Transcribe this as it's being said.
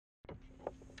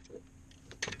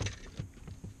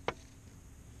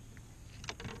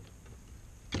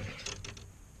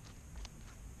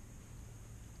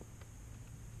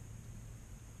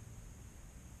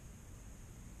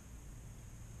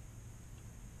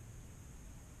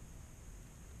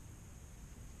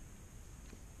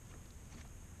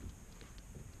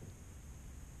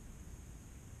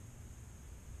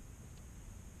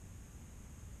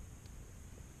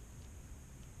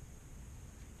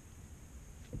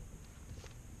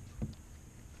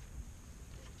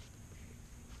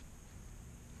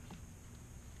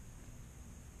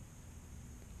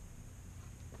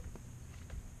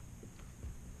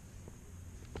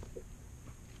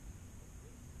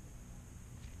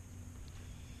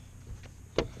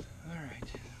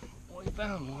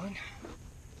found one.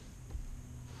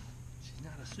 She's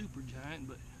not a super giant,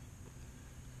 but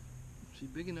she's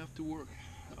big enough to work.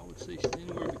 I would say she's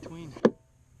anywhere between,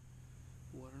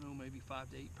 well, I don't know, maybe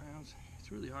 5 to 8 pounds.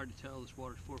 It's really hard to tell. This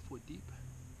water's 4 foot deep,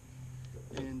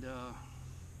 and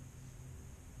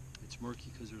it's murky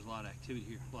because there's a lot of activity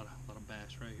here, a lot of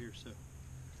bass right here. So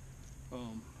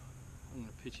I'm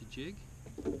gonna pitch a jig,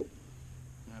 and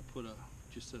I put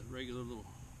just a regular little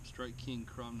strike king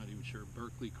craw. I'm not even sure,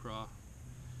 Berkeley craw,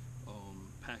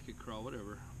 packet craw,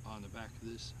 whatever, on the back of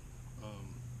this.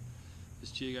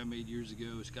 This jig I made years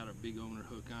ago. It's got a big owner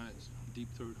hook on it. It's a deep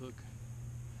throat hook.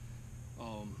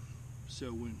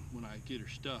 So when I get her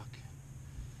stuck,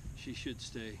 she should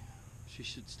stay. She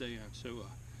should stay on. So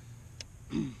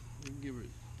we can give it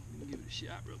a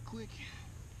shot real quick.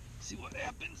 See what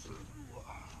happens.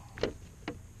 The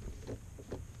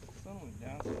sun went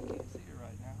down, so I can't see her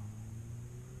right now.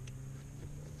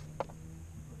 But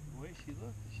the way she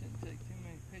looked, it shouldn't take too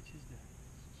many pitches to.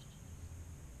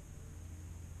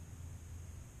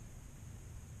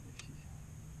 If she's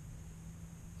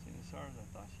seen as hard as I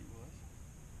thought she was.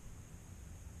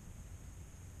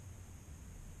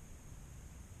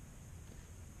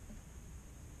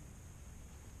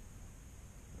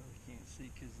 Really can't see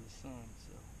because of the sun,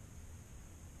 so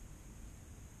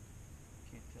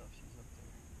can't tell if she's up there.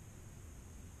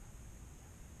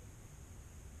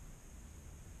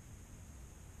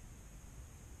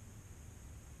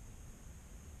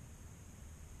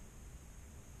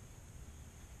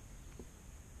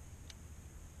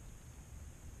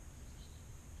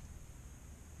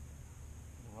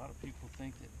 A lot of people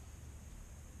think that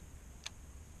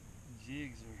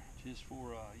jigs are just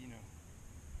for you know,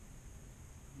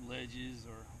 ledges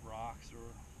or rocks, or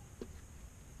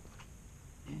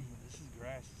this is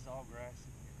grass. It's all grass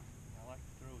in here. I like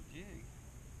to throw a jig.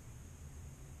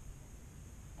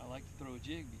 I like to throw a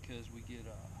jig because we get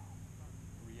a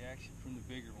reaction from the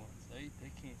bigger ones. They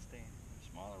can't stand it.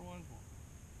 The smaller ones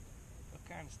they'll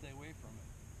kind of stay away from it.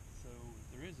 So if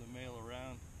there is a male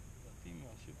around, the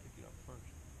female should pick it up first.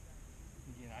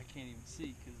 Again, I can't even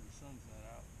see because the sun's not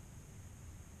out.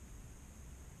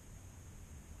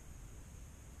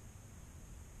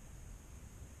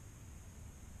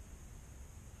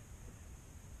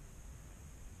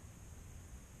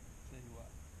 Tell you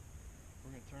what,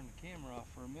 we're going to turn the camera off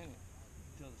for a minute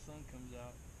until the sun comes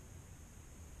out,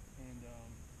 and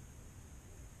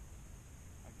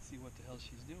I can see what the hell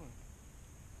she's doing.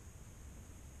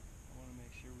 I want to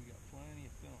make sure we got plenty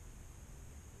of film.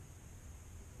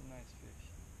 It's a nice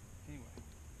fish. Anyway,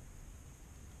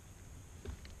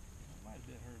 that might have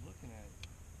been her looking at it.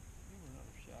 Give her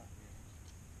another shot here.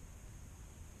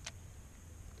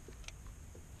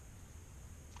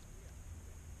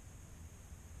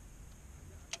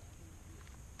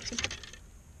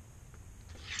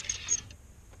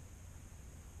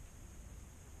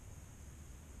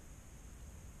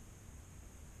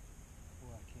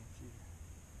 Boy, I can't see her.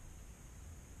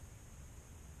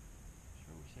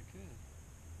 Sure wish I could.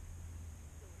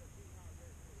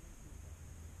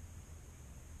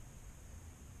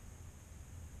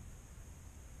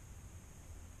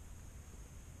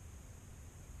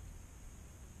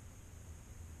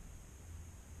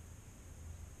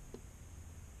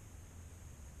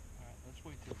 Alright, let's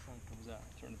wait till the sun comes out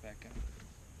and turn it back on.